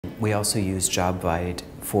We also use Jobvite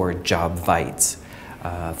for Jobvites.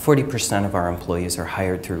 40% of our employees are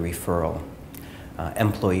hired through referral,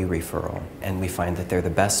 employee referral, and we find that they're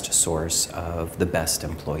the best source of the best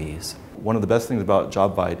employees. One of the best things about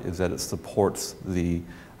Jobvite is that it supports the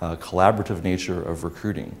collaborative nature of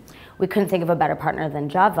recruiting. We couldn't think of a better partner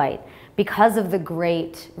than Jobvite. Because of the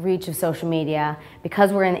great reach of social media,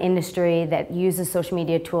 because we're in an industry that uses social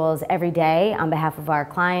media tools every day on behalf of our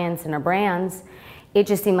clients and our brands, it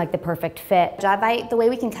just seemed like the perfect fit. Jobvite, the way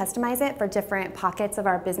we can customize it for different pockets of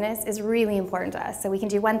our business is really important to us. So we can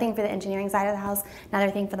do one thing for the engineering side of the house, another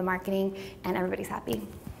thing for the marketing, and everybody's happy.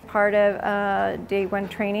 Part of day one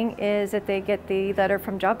training is that they get the letter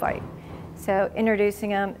from Jobvite. So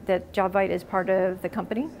introducing them that Jobvite is part of the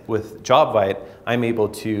company. With Jobvite, I'm able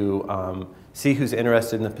to see who's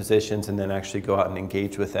interested in the positions and then actually go out and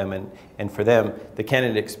engage with them. And for them, the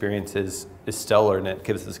candidate experience is stellar, and it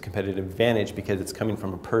gives us a competitive advantage because it's coming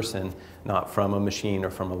from a person, not from a machine or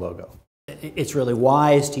from a logo. It's really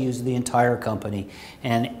wise to use the entire company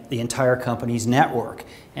and the entire company's network,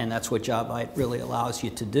 and that's what Jobvite really allows you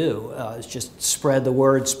to do, is just spread the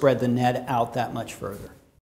word, spread the net out that much further.